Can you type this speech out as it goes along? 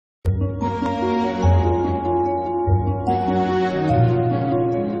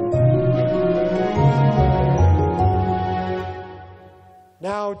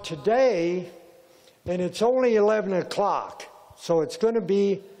But today, and it's only 11 o'clock, so it's going to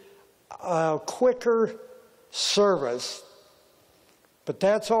be a quicker service, but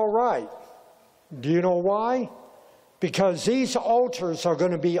that's all right. Do you know why? Because these altars are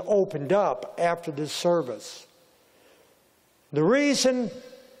going to be opened up after this service. The reason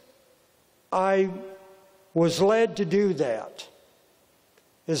I was led to do that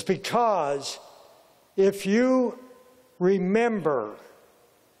is because if you remember,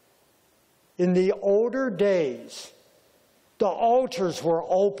 in the older days, the altars were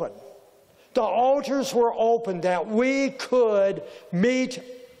open. The altars were open that we could meet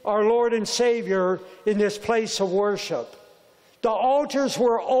our Lord and Savior in this place of worship. The altars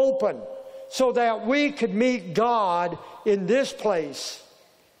were open so that we could meet God in this place,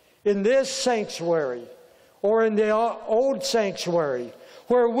 in this sanctuary, or in the old sanctuary,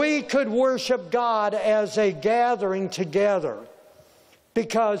 where we could worship God as a gathering together,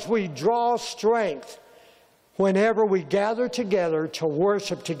 because we draw strength whenever we gather together to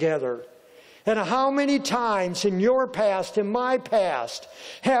worship together. And how many times in your past, in my past,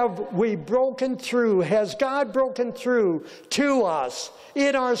 have we broken through, has God broken through to us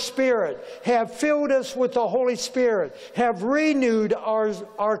in our spirit, have filled us with the Holy Spirit, have renewed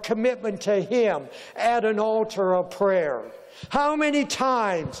our commitment to Him at an altar of prayer? How many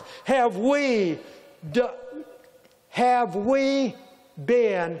times have we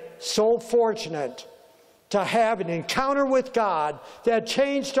been so fortunate to have an encounter with God that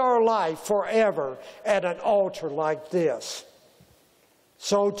changed our life forever at an altar like this?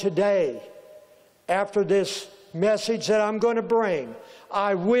 So today, after this message that I'm going to bring,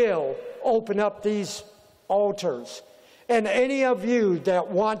 I will open up these altars. And any of you that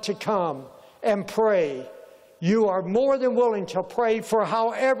want to come and pray, you are more than willing to pray for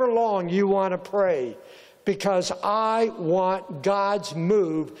however long you want to pray, because I want God's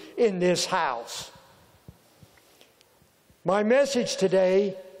move in this house. My message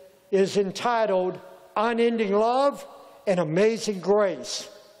today is entitled Unending Love and Amazing Grace.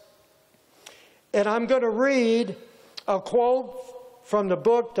 And I'm going to read a quote from the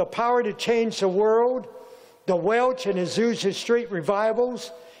book, The Power to Change the World, the Welch and Azusa Street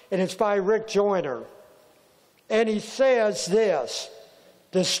Revivals, and it's by Rick Joyner. And he says this: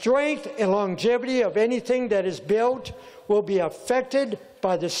 the strength and longevity of anything that is built will be affected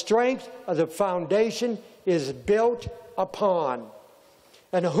by the strength of the foundation is built upon.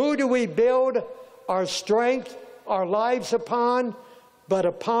 And who do we build our strength, our lives upon? But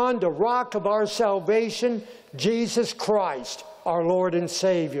upon the rock of our salvation, Jesus Christ, our Lord and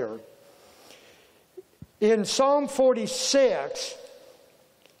Savior. In Psalm 46,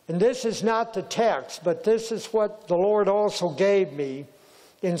 and this is not the text, but this is what the Lord also gave me.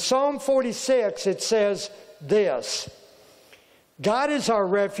 In Psalm 46, it says this: God is our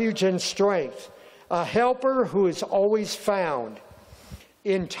refuge and strength, a helper who is always found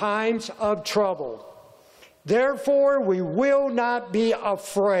in times of trouble. Therefore we will not be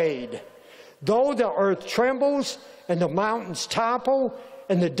afraid, though the earth trembles and the mountains topple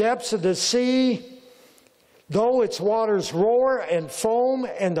and the depths of the sea, though its waters roar and foam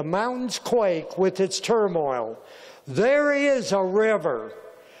and the mountains quake with its turmoil. There is a river.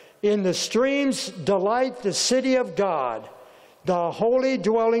 In the streams delight the city of God, the holy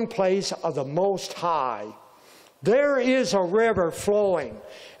dwelling place of the Most High. There is a river flowing,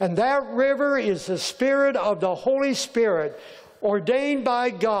 and that river is the Spirit of the Holy Spirit ordained by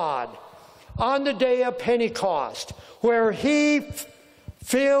God on the day of Pentecost, where He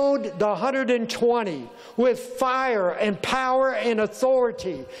filled the 120 with fire and power and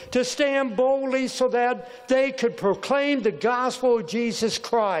authority to stand boldly so that they could proclaim the gospel of Jesus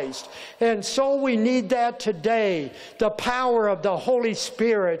Christ. And so we need that today, the power of the Holy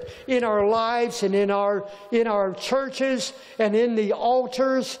Spirit in our lives and in our churches and in the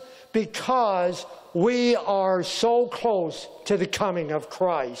altars, because we are so close to the coming of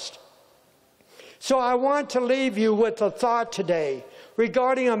Christ. So I want to leave you with a thought today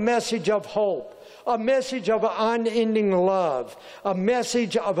regarding a message of hope, a message of unending love, a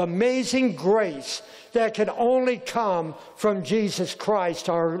message of amazing grace that can only come from Jesus Christ,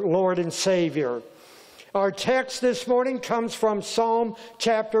 our Lord and Savior. Our text this morning comes from Psalm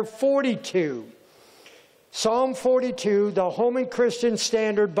chapter 42. Psalm 42, the Holman Christian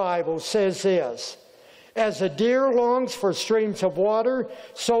Standard Bible, says this: as a deer longs for streams of water,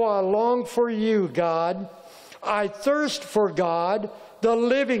 so I long for you, God. I thirst for God, the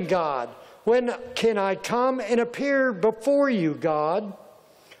living God. When can I come and appear before you, God?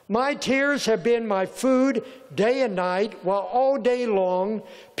 My tears have been my food day and night, while all day long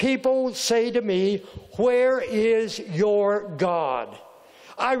people say to me, where is your God?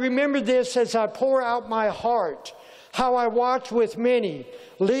 I remember this as I pour out my heart, how I walked with many,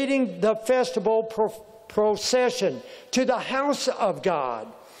 leading the festival procession to the house of God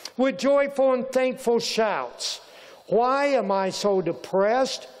with joyful and thankful shouts. Why am I so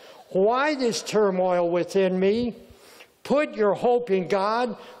depressed? Why this turmoil within me? Put your hope in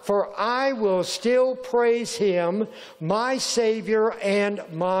God, for I will still praise Him, my Savior and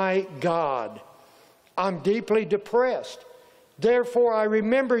my God. I'm deeply depressed. Therefore I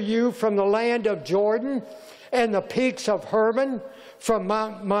remember you from the land of Jordan and the peaks of Hermon, from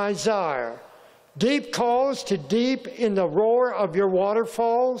Mount Mizar. Deep calls to deep in the roar of your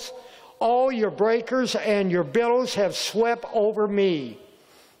waterfalls. All your breakers and your billows have swept over me.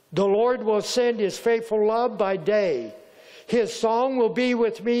 The Lord will send His faithful love by day. His song will be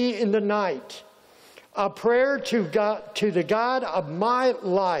with me in the night. A prayer to God, to the God of my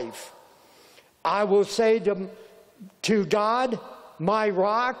life. I will say to God, my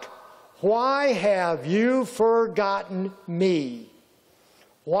rock, why have you forgotten me?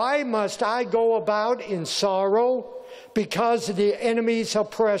 Why must I go about in sorrow because of the enemy's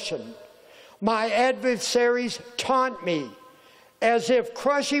oppression? My adversaries taunt me as if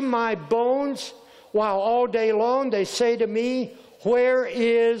crushing my bones, while all day long they say to me, where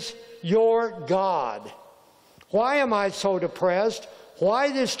is your God? Why am I so depressed?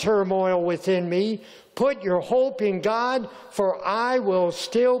 Why this turmoil within me? Put your hope in God, for I will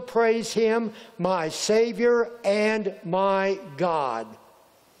still praise Him, my Savior and my God.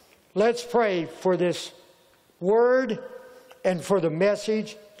 Let's pray for this word and for the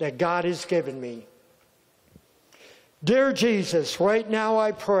message that God has given me. Dear Jesus, right now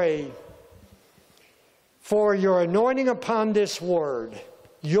I pray for your anointing upon this word,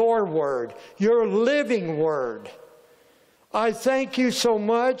 your living word. I thank you so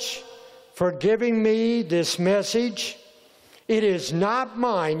much for giving me this message. It is not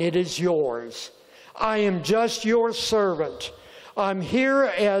mine, it is yours. I am just your servant. I'm here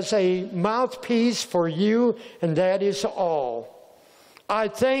as a mouthpiece for you, and that is all. I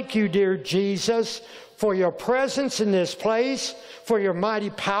thank you, dear Jesus, for your presence in this place, for your mighty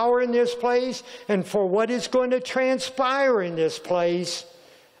power in this place, and for what is going to transpire in this place.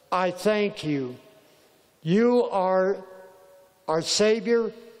 I thank you. You are our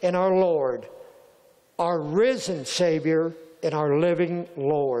Savior and our Lord, our risen Savior and our living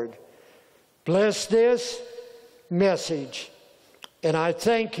Lord. Bless this message. And I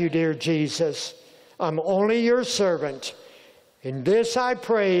thank you, dear Jesus. I'm only your servant. In this I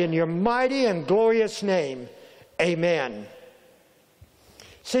pray in your mighty and glorious name. Amen.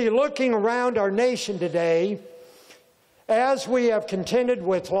 See, looking around our nation today, as we have contended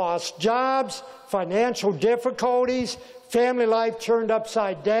with lost jobs, financial difficulties, family life turned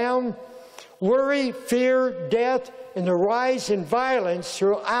upside down, worry, fear, death, and the rise in violence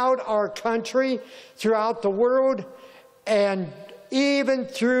throughout our country, throughout the world, and even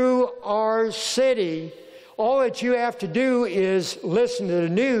through our city, all that you have to do is listen to the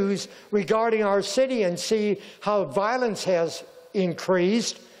news regarding our city and see how violence has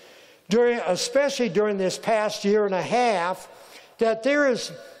increased, especially during this past year and a half,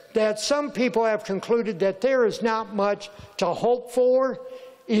 that some people have concluded that there is not much to hope for,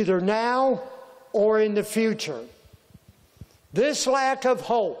 either now or in the future. This lack of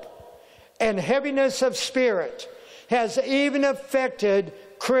hope and heaviness of spirit has even affected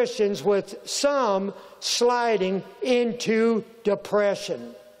Christians, with some sliding into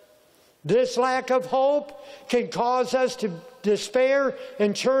depression. This lack of hope can cause us to despair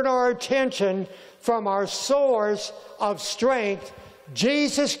and turn our attention from our source of strength,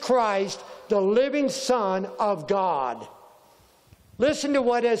 Jesus Christ, the living Son of God. Listen to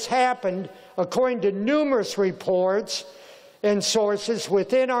what has happened according to numerous reports and sources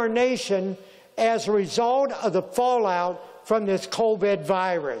within our nation as a result of the fallout from this COVID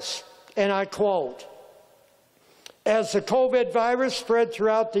virus. And I quote, "As the COVID virus spread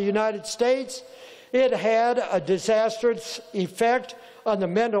throughout the United States, it had a disastrous effect on the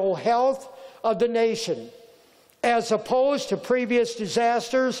mental health of the nation. As opposed to previous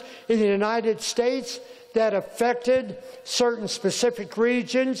disasters in the United States that affected certain specific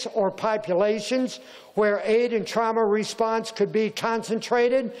regions or populations where aid and trauma response could be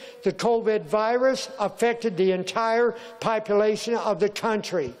concentrated, the COVID virus affected the entire population of the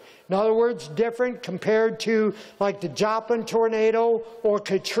country." In other words, different compared to like the Joplin tornado or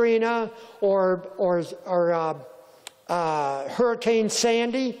Katrina or Hurricane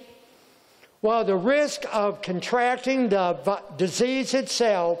Sandy. While the risk of contracting the disease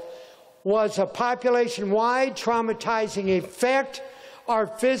itself was a population-wide traumatizing effect, our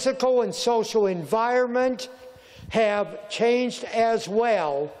physical and social environment have changed as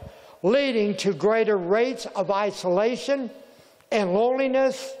well, leading to greater rates of isolation and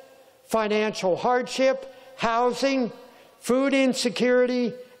loneliness, financial hardship, housing, food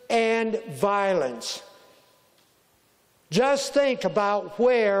insecurity, and violence. Just think about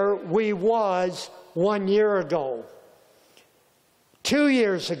where we was 1 year ago, 2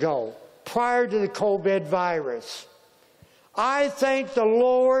 years ago, prior to the COVID virus. I thank the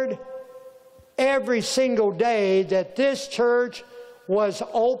Lord every single day that this church was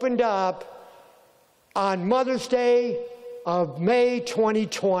opened up on Mother's Day of May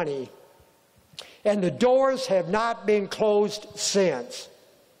 2020. And the doors have not been closed since.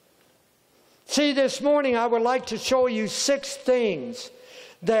 See, this morning I would like to show you 6 things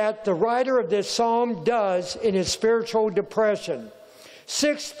that the writer of this psalm does in his spiritual depression.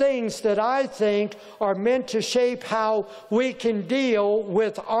 6 things that I think are meant to shape how we can deal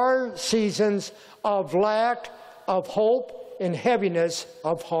with our seasons of lack of hope and heaviness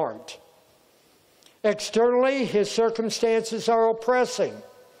of heart. Externally, his circumstances are oppressing.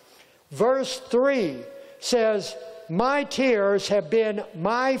 Verse 3 says, "My tears have been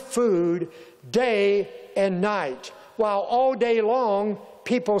my food day and night, while all day long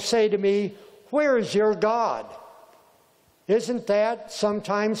people say to me, 'Where is your God?'" Isn't that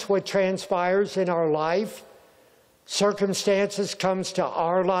sometimes what transpires in our life? Circumstances comes to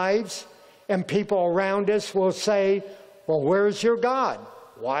our lives, and people around us will say, "Well, where's your God?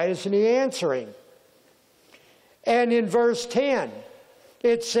 Why isn't he answering?" And in verse 10,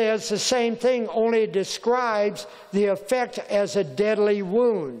 it says the same thing, only it describes the effect as a deadly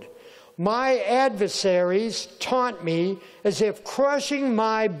wound. "My adversaries taunt me as if crushing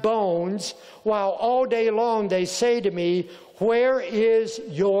my bones, while all day long they say to me, 'Where is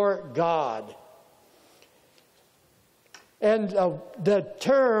your God?'" And the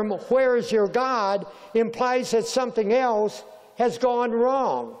term, "Where is your God?" implies that something else has gone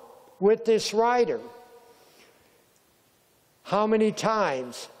wrong with this writer. How many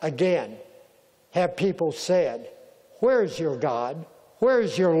times, again, have people said, "Where is your God? Where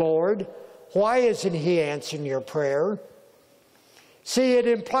is your Lord? Why isn't he answering your prayer?" See, it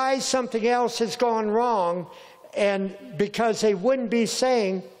implies something else has gone wrong, and because they wouldn't be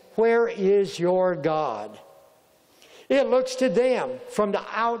saying, "Where is your God?" It looks to them from the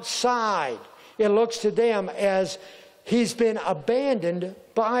outside, it looks to them as he's been abandoned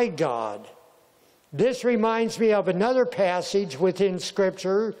by God. This reminds me of another passage within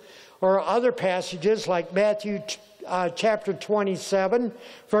Scripture, or other passages like Matthew chapter 27,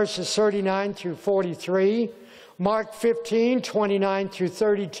 verses 39 through 43, Mark 15, 29 through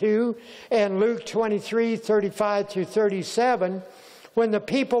 32, and Luke 23, 35 through 37, when the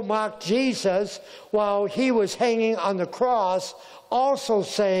people mocked Jesus while he was hanging on the cross, also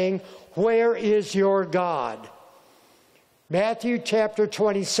saying, "Where is your God?" Matthew chapter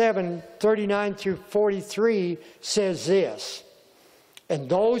 27, 39 through 43 says this, "And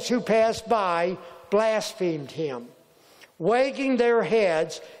those who passed by blasphemed him, wagging their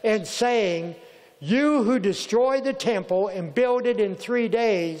heads and saying, 'You who destroy the temple and build it in 3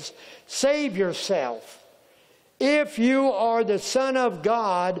 days, save yourself. If you are the Son of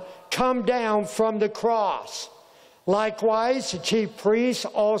God, come down from the cross.' Likewise, the chief priests,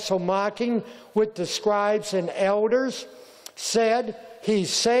 also mocking with the scribes and elders, said, 'He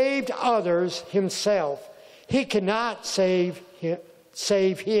saved others himself. He cannot save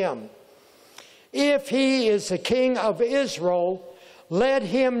him. If he is the King of Israel, let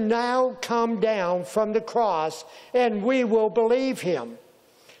him now come down from the cross, and we will believe him.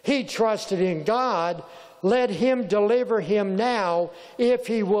 He trusted in God. Let him deliver him now, if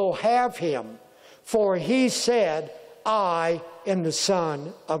he will have him. For he said, I am the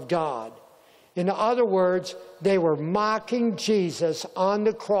Son of God.'" In other words, they were mocking Jesus on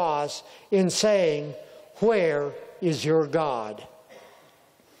the cross in saying, "Where is your God?"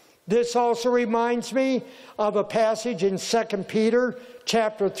 This also reminds me of a passage in 2 Peter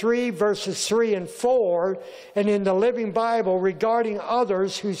chapter 3, verses 3 and 4, and in the Living Bible regarding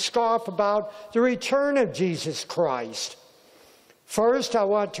others who scoff about the return of Jesus Christ. First, I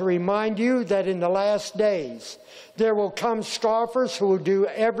want to remind you that in the last days, there will come scoffers who will do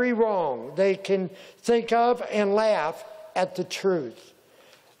every wrong they can think of and laugh at the truth.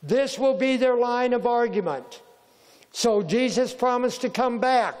 This will be their line of argument. So Jesus promised to come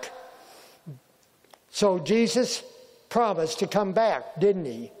back. So Jesus promised to come back, didn't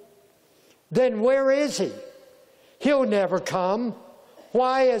he? Then where is he? He'll never come.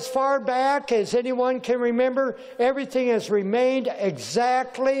 Why, as far back as anyone can remember, everything has remained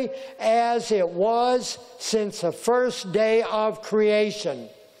exactly as it was since the first day of creation.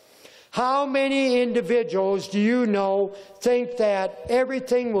 How many individuals do you know think that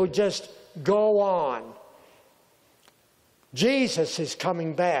everything will just go on? Jesus is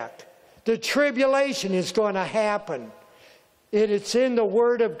coming back. The tribulation is going to happen. It's in the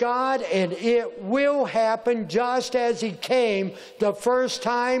Word of God, and it will happen just as He came the first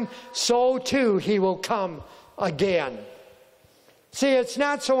time, so too He will come again. See, it's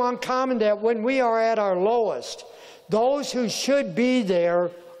not so uncommon that when we are at our lowest, those who should be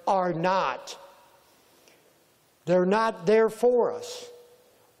there are not. They're not there for us.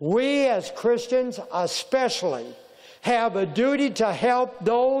 We as Christians especially have a duty to help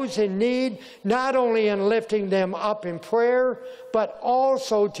those in need, not only in lifting them up in prayer, but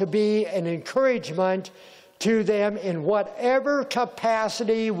also to be an encouragement to them in whatever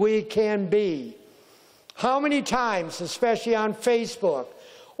capacity we can be. How many times, especially on Facebook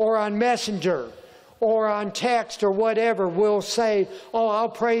or on Messenger or on text or whatever, we'll say, "Oh, I'll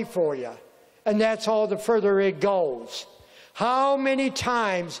pray for you." And that's all the further it goes. How many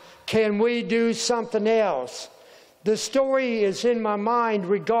times can we do something else? The story is in my mind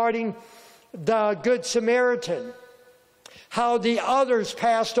regarding the Good Samaritan. How the others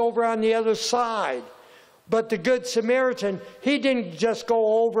passed over on the other side. But the Good Samaritan, he didn't just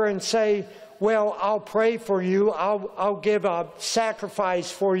go over and say, "Well, I'll pray for you. I'll give a sacrifice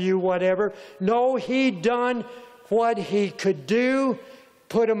for you," whatever. No, he done what he could do,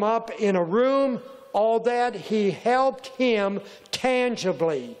 put him up in a room, all that. He helped him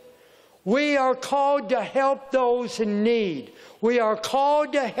tangibly. We are called to help those in need. We are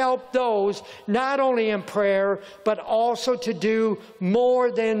called to help those not only in prayer, but also to do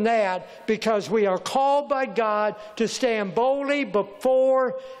more than that, because we are called by God to stand boldly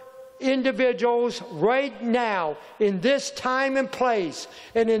before individuals right now in this time and place,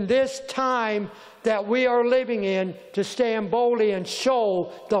 and in this time that we are living in, to stand boldly and show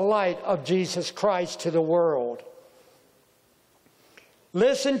the light of Jesus Christ to the world.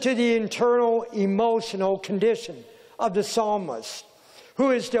 Listen to the internal emotional condition of the psalmist,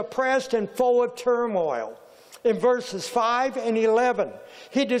 who is depressed and full of turmoil. In verses 5 and 11,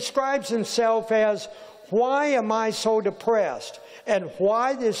 he describes himself as, "Why am I so depressed? And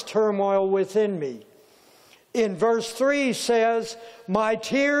why this turmoil within me?" In verse 3 he says, "My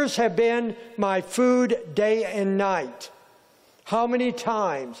tears have been my food day and night." How many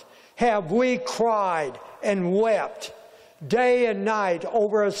times have we cried and wept day and night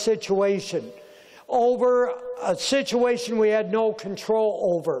over a situation we had no control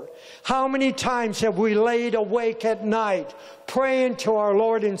over? How many times have we laid awake at night praying to our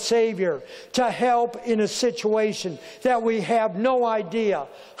Lord and Savior to help in a situation that we have no idea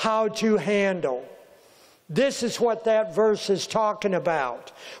how to handle? This is what that verse is talking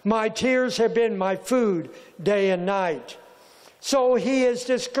about. My tears have been my food day and night. So he is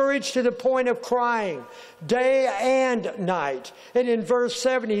discouraged to the point of crying day and night. And in verse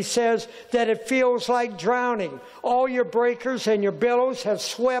 7 he says that it feels like drowning. All your breakers and your billows have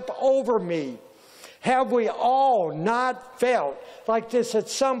swept over me. Have we all not felt like this at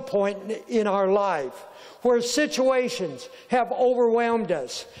some point in our life, where situations have overwhelmed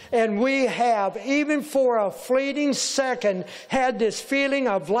us, and we have, even for a fleeting second, had this feeling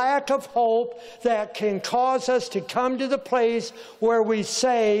of lack of hope that can cause us to come to the place where we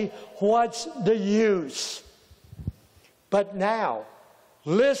say, "What's the use?" But now,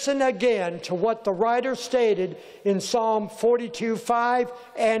 listen again to what the writer stated in Psalm 42, 5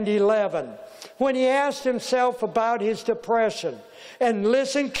 and 11, when he asked himself about his depression. And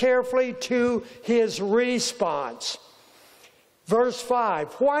listen carefully to his response. Verse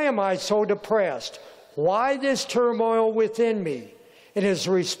 5, "Why am I so depressed? Why this turmoil within me?" And his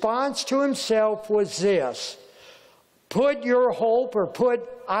response to himself was this: "Put your hope,"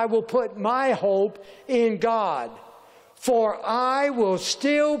 I will put my hope in God. "For I will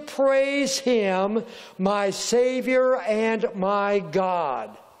still praise Him, my Savior and my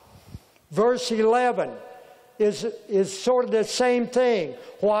God." Verse 11 is sort of the same thing.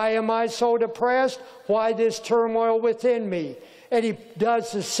 Why am I so depressed? Why this turmoil within me? And he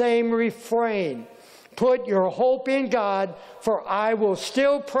does the same refrain. "Put your hope in God, for I will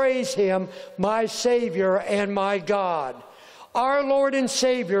still praise Him, my Savior and my God." Our Lord and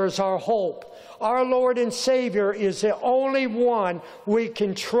Savior is our hope. Our Lord and Savior is the only one we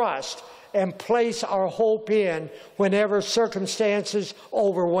can trust and place our hope in whenever circumstances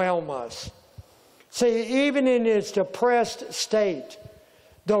overwhelm us. See, even in his depressed state,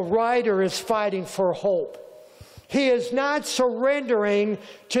 the writer is fighting for hope. He is not surrendering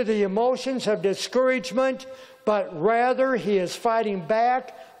to the emotions of discouragement, but rather he is fighting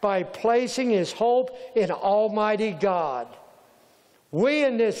back by placing his hope in Almighty God. We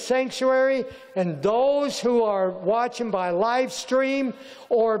in this sanctuary and those who are watching by live stream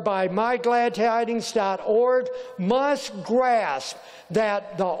or by mygladtidings.org must grasp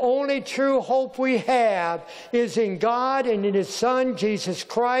that the only true hope we have is in God and in His Son, Jesus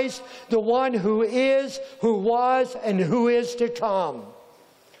Christ, the one who is, who was, and who is to come.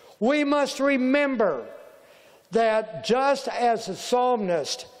 We must remember that just as the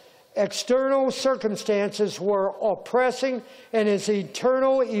psalmist, external circumstances were oppressing and his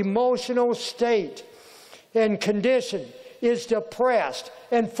eternal emotional state and condition is depressed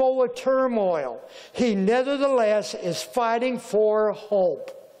and full of turmoil, he nevertheless is fighting for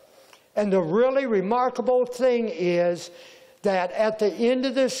hope. And the really remarkable thing is that at the end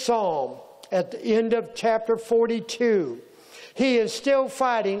of this psalm, at the end of chapter 42, he is still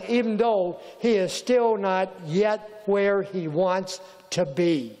fighting even though he is still not yet where he wants to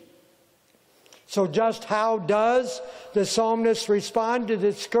be. So just how does the psalmist respond to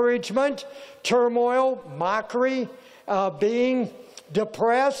discouragement, turmoil, mockery, being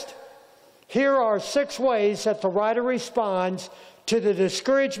depressed? Here are 6 ways that the writer responds to the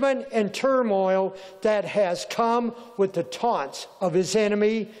discouragement and turmoil that has come with the taunts of his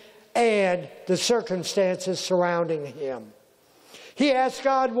enemy and the circumstances surrounding him. He asks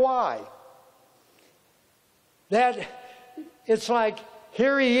God why. That it's like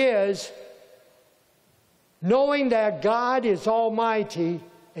here he is, knowing that God is almighty,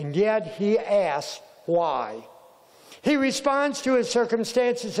 and yet he asks why. He responds to his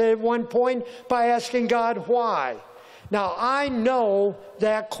circumstances at one point by asking God why. Now, I know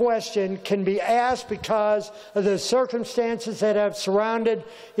that question can be asked because of the circumstances that have surrounded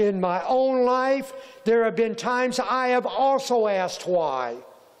in my own life. There have been times I have also asked why.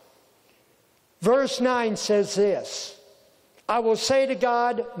 Verse 9 says this, I will say to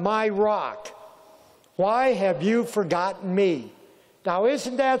God, my rock, why have you forgotten me? Now,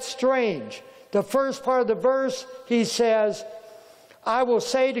 isn't that strange? The first part of the verse, he says, I will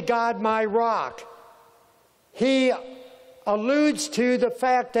say to God, my rock. He alludes to the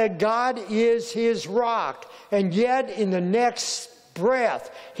fact that God is his rock. And yet, in the next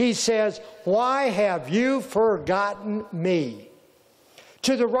breath, he says, why have you forgotten me?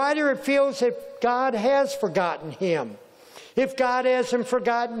 To the writer, it feels as if God has forgotten him. If God hasn't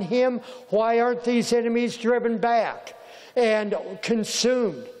forgotten him, why aren't these enemies driven back and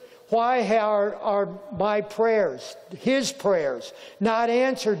consumed? Why are my prayers, his prayers, not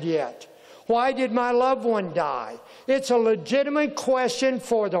answered yet? Why did my loved one die? It's a legitimate question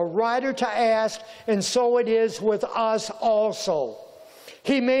for the writer to ask, and so it is with us also.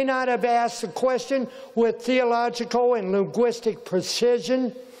 He may not have asked the question with theological and linguistic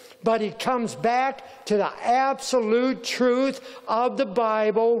precision, but he comes back to the absolute truth of the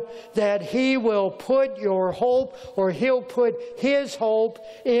Bible that he will put your hope, or he'll put his hope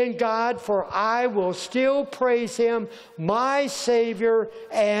in God, for I will still praise him, my Savior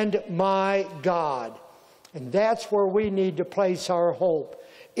and my God. And that's where we need to place our hope,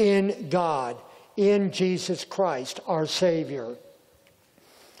 in God, in Jesus Christ, our Savior.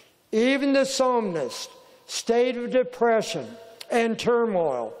 Even the psalmist, state of depression and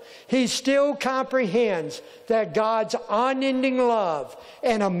turmoil, he still comprehends that God's unending love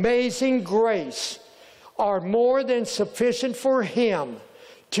and amazing grace are more than sufficient for him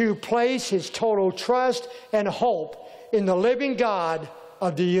to place his total trust and hope in the living God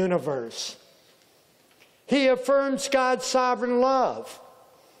of the universe. He affirms God's sovereign love.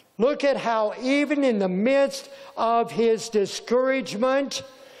 Look at how even in the midst of his discouragement,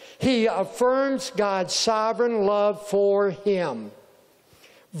 he affirms God's sovereign love for him.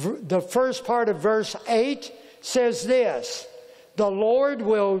 The first part of verse 8 says this, the Lord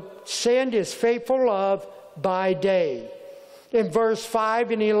will send his faithful love by day. In verse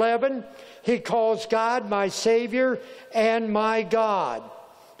 5 and 11, he calls God my Savior and my God.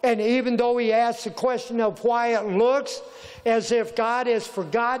 And even though he asks the question of why it looks as if God has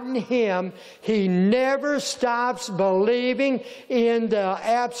forgotten him, he never stops believing in the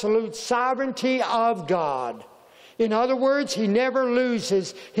absolute sovereignty of God. In other words, he never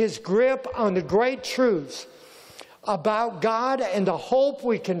loses his grip on the great truths about God and the hope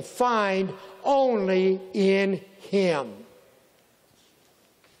we can find only in him.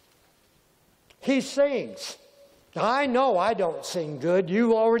 He sings. I know I don't sing good.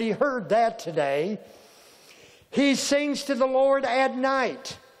 You already heard that today. He sings to the Lord at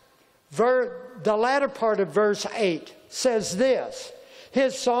night. The latter part of verse 8 says this,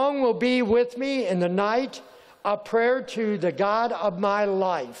 his song will be with me in the night, a prayer to the God of my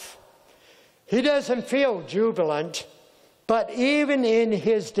life. He doesn't feel jubilant, But even in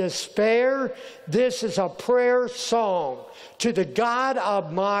his despair, this is a prayer song to the God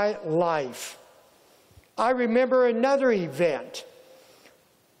of my life. I remember another event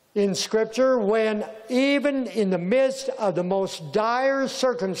in Scripture when, even in the midst of the most dire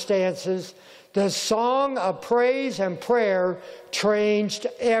circumstances, the song of praise and prayer changed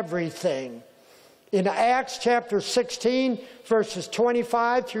everything. In Acts chapter 16, verses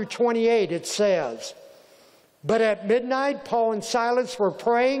 25 through 28, it says, "But at midnight Paul and Silas were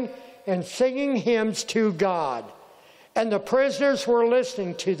praying and singing hymns to God, and the prisoners were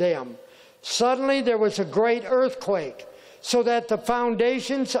listening to them. Suddenly there was a great earthquake, so that the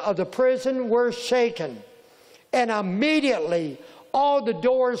foundations of the prison were shaken. And immediately all the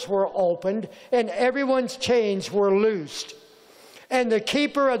doors were opened, and everyone's chains were loosed. And the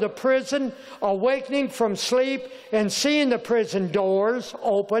keeper of the prison, awakening from sleep and seeing the prison doors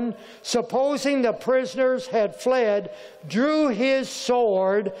open, supposing the prisoners had fled, drew his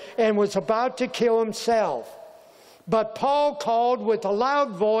sword and was about to kill himself. But Paul called with a loud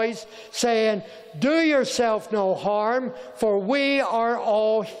voice, saying, 'Do yourself no harm, for we are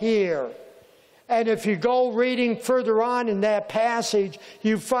all here.'" And if you go reading further on in that passage,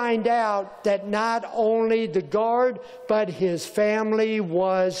 you find out that not only the guard, but his family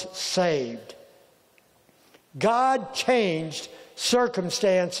was saved. God changed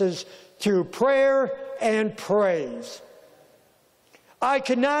circumstances through prayer and praise. I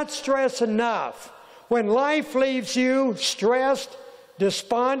cannot stress enough, when life leaves you stressed,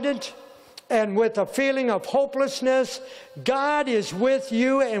 despondent, and with a feeling of hopelessness, God is with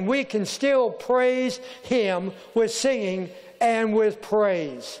you, and we can still praise Him with singing and with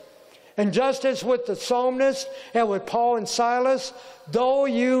praise. And just as with the psalmist and with Paul and Silas, though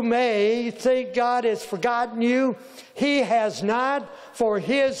you may think God has forgotten you, He has not, for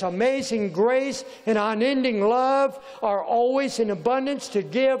His amazing grace and unending love are always in abundance to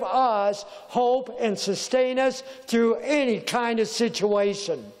give us hope and sustain us through any kind of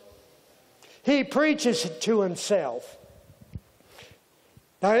situation. He preaches to himself.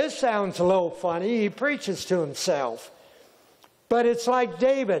 Now, this sounds a little funny. He preaches to himself. But it's like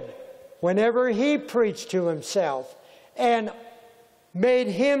David, whenever he preached to himself and made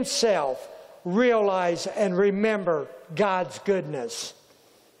himself realize and remember God's goodness.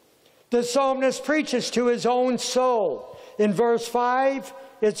 The psalmist preaches to his own soul. In verse 5,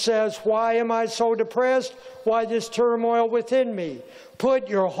 it says, "Why am I so depressed? Why this turmoil within me? Put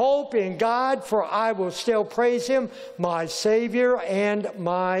your hope in God, for I will still praise Him, my Savior and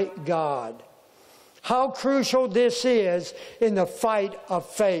my God." How crucial this is in the fight of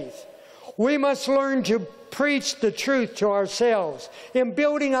faith. We must learn to preach the truth to ourselves in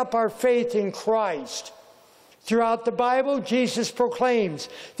building up our faith in Christ. Throughout the Bible, Jesus proclaims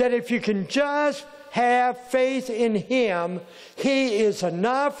that if you can just have faith in Him, He is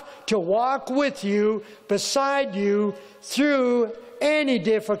enough to walk with you, beside you, through any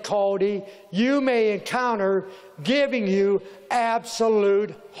difficulty you may encounter, giving you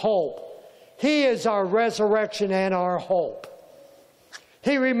absolute hope. He is our resurrection and our hope.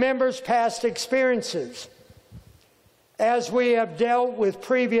 He remembers past experiences. As we have dealt with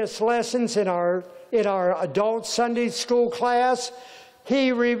previous lessons in our adult Sunday school class,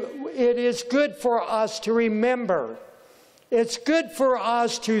 it is good for us to remember. It's good for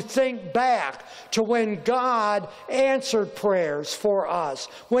us to think back to when God answered prayers for us,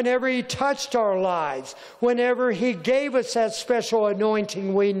 whenever He touched our lives, whenever He gave us that special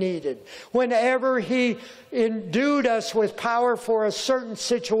anointing we needed, whenever He endued us with power for a certain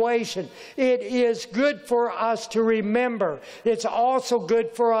situation. It is good for us to remember. It's also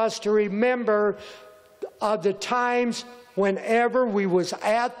good for us to remember of the times whenever we was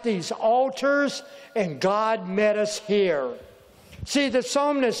at these altars and God met us here. See, the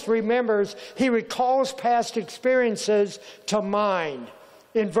psalmist remembers, he recalls past experiences to mind.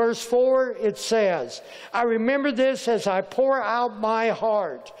 In verse 4 it says, "I remember this as I pour out my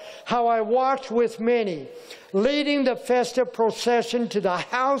heart, how I walked with many, leading the festive procession to the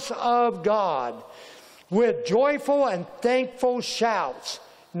house of God with joyful and thankful shouts."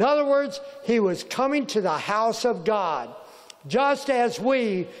 In other words, he was coming to the house of God, just as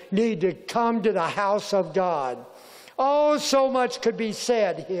we need to come to the house of God. Oh, so much could be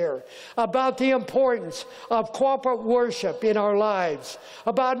said here about the importance of corporate worship in our lives,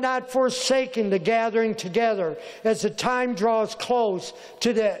 about not forsaking the gathering together as the time draws close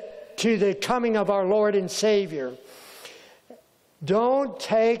to the coming of our Lord and Savior. Don't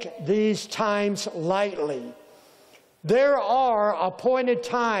take these times lightly. There are appointed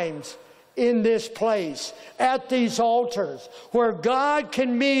times in this place, at these altars, where God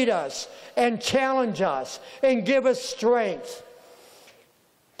can meet us and challenge us and give us strength.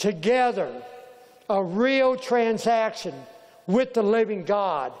 Together, a real transaction with the living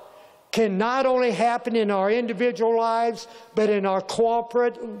God can not only happen in our individual lives, but in our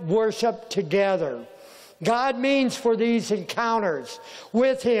corporate worship together. God means for these encounters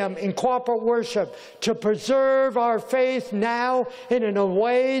with Him in corporate worship to preserve our faith now and in a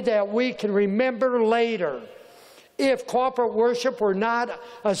way that we can remember later. If corporate worship were not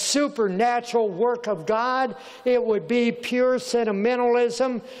a supernatural work of God, it would be pure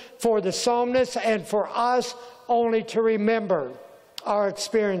sentimentalism for the psalmist and for us only to remember our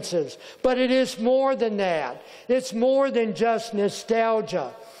experiences. But it is more than that. It's more than just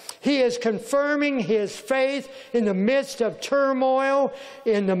nostalgia. He is confirming His faith in the midst of turmoil,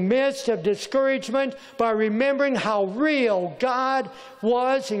 in the midst of discouragement, by remembering how real God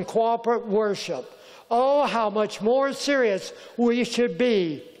was in corporate worship. Oh, how much more serious we should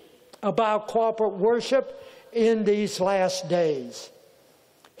be about corporate worship in these last days.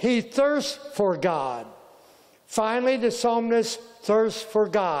 He thirsts for God. Finally, the psalmist thirsts for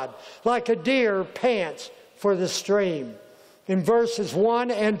God, like a deer pants for the stream. In verses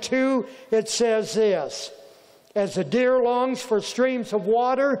 1 and 2, it says this: "As the deer longs for streams of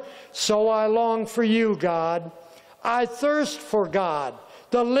water, so I long for you, God. I thirst for God,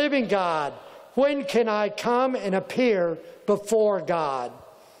 the living God. When can I come and appear before God?"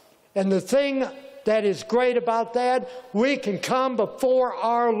 And the thing that is great about that, we can come before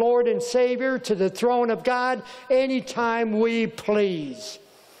our Lord and Savior to the throne of God anytime we please.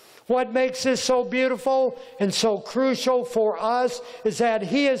 What makes this so beautiful and so crucial for us is that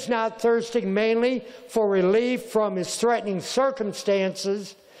He is not thirsting mainly for relief from His threatening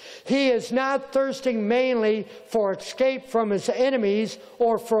circumstances. He is not thirsting mainly for escape from His enemies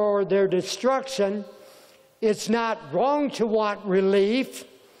or for their destruction. It's not wrong to want relief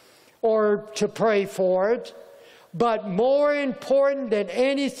or to pray for it. But more important than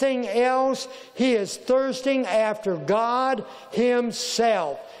anything else, He is thirsting after God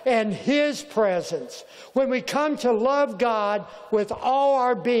Himself and His presence. When we come to love God with all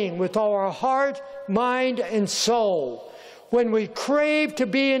our being, with all our heart, mind, and soul, when we crave to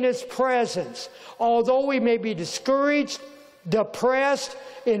be in His presence, although we may be discouraged, depressed,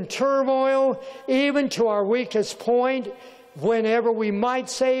 in turmoil, even to our weakest point, whenever we might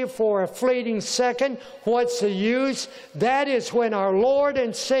say for a fleeting second, "What's the use?" that is when our Lord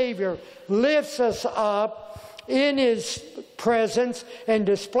and Savior lifts us up in His presence and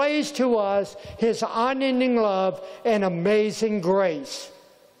displays to us His unending love and amazing grace.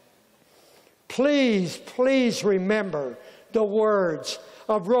 Please, please remember the words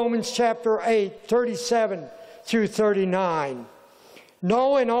of Romans chapter 8, 37 through 39.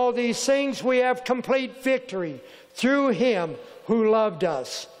 "No, in all these things we have complete victory through Him who loved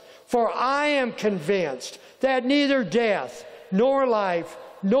us. For I am convinced that neither death, nor life,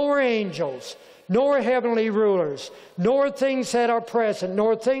 nor angels, nor heavenly rulers, nor things that are present,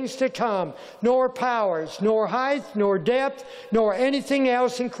 nor things to come, nor powers, nor height, nor depth, nor anything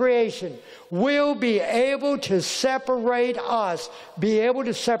else in creation will be able to separate us, be able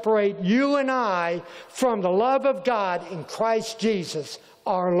to separate you and I from the love of God in Christ Jesus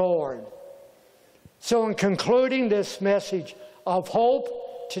our Lord." So in concluding this message of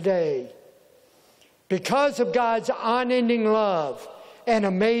hope today, because of God's unending love and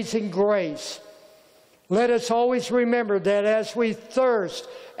amazing grace, let us always remember that as we thirst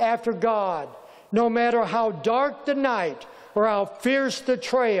after God, no matter how dark the night or how fierce the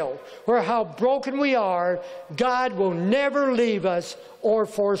trail or how broken we are, God will never leave us or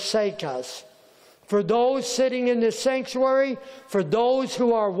forsake us. For those sitting in this sanctuary, for those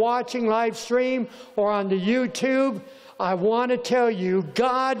who are watching live stream or on the YouTube, I want to tell you,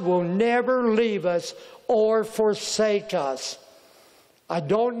 God will never leave us or forsake us. I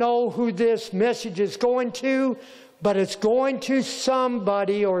don't know who this message is going to, but it's going to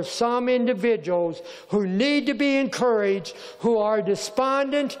somebody or some individuals who need to be encouraged, who are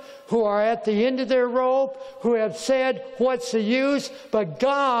despondent, who are at the end of their rope, who have said, "What's the use?" But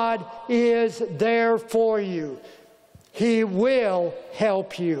God is there for you. He will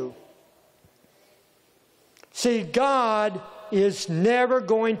help you. See, God is never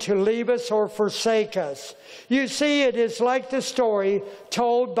going to leave us or forsake us. You see, it is like the story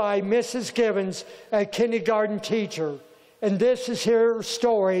told by Mrs. Gibbons, a kindergarten teacher. And this is her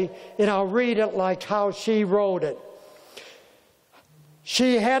story, and I'll read it like how she wrote it.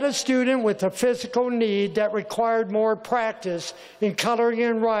 She had a student with a physical need that required more practice in coloring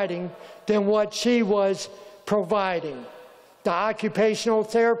and writing than what she was providing. The occupational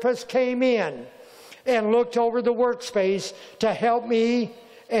therapist came in and looked over the workspace to help me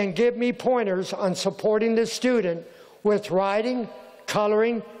and give me pointers on supporting the student with writing,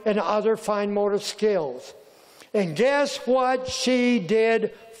 coloring, and other fine motor skills. And guess what she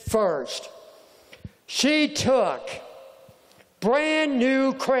did first? She took brand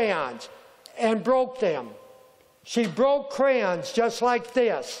new crayons and broke them. She broke crayons just like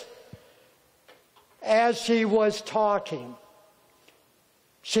this as she was talking.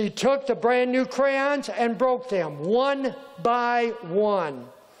 She took the brand new crayons and broke them one by one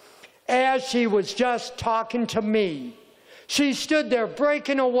as she was just talking to me. She stood there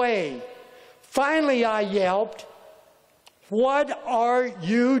breaking away. Finally, I yelped, "What are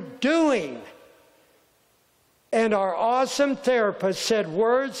you doing?" And our awesome therapist said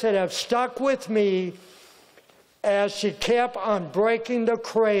words that have stuck with me as she kept on breaking the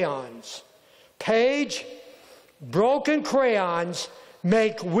crayons. "Paige, broken crayons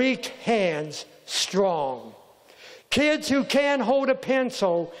make weak hands strong." Kids who can't hold a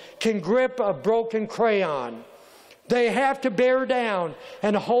pencil can grip a broken crayon. They have to bear down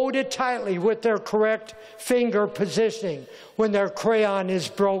and hold it tightly with their correct finger positioning when their crayon is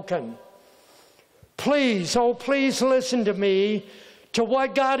broken. Please, oh please listen to me, to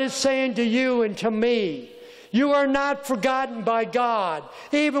what God is saying to you and to me. You are not forgotten by God.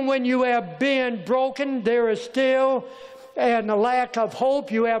 Even when you have been broken, there is still a lack of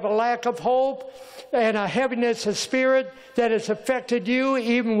hope. You have a lack of hope and a heaviness of spirit that has affected you,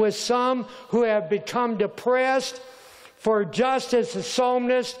 even with some who have become depressed. For just as the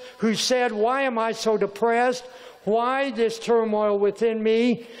psalmist who said, "Why am I so depressed? Why this turmoil within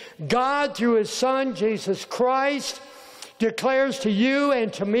me?" God, through His Son, Jesus Christ, declares to you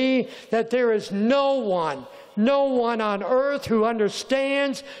and to me that there is no one on earth who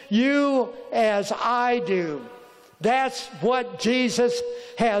understands you as I do. That's what Jesus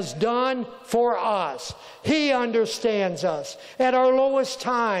has done for us. He understands us at our lowest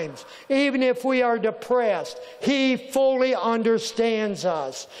times. Even if we are depressed, He fully understands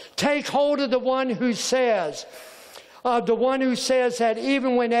us. Take hold of the one who says that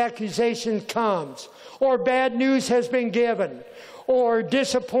even when accusation comes, or bad news has been given, or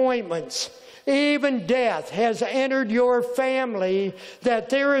disappointments, even death has entered your family, that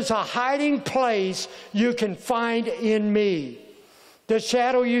there is a hiding place you can find in me. The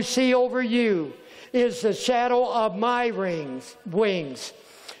shadow you see over you is the shadow of my wings.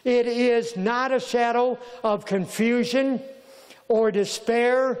 It is not a shadow of confusion or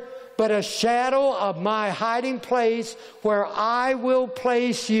despair, but a shadow of my hiding place where I will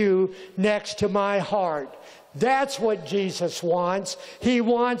place you next to my heart. That's what Jesus wants. He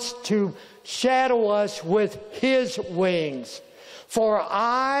wants to shadow us with His wings. For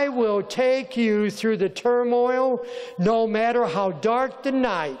I will take you through the turmoil, no matter how dark the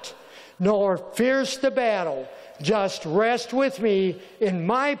night, nor fierce the battle. Just rest with me in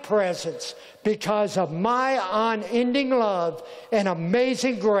my presence because of my unending love and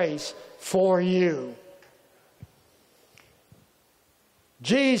amazing grace for you.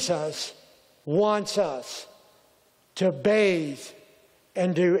 Jesus wants us to bathe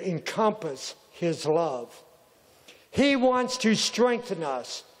and to encompass His love. He wants to strengthen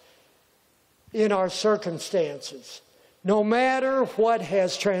us in our circumstances. No matter what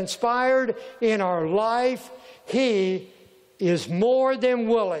has transpired in our life, He is more than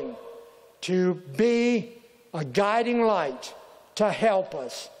willing to be a guiding light to help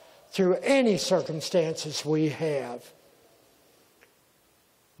us through any circumstances we have.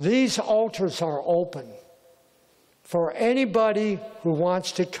 These altars are open for anybody who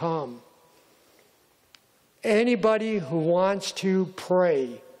wants to come, anybody who wants to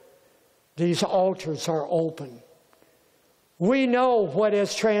pray. These altars are open. We know what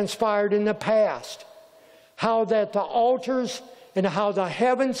has transpired in the past, how that the altars and how the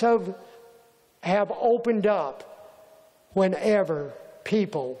heavens have opened up whenever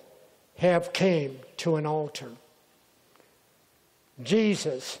people have came to an altar.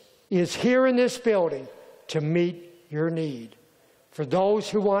 Jesus is here in this building to meet your need. For those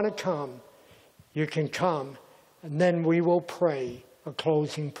who want to come, you can come, and then we will pray a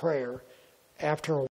closing prayer after a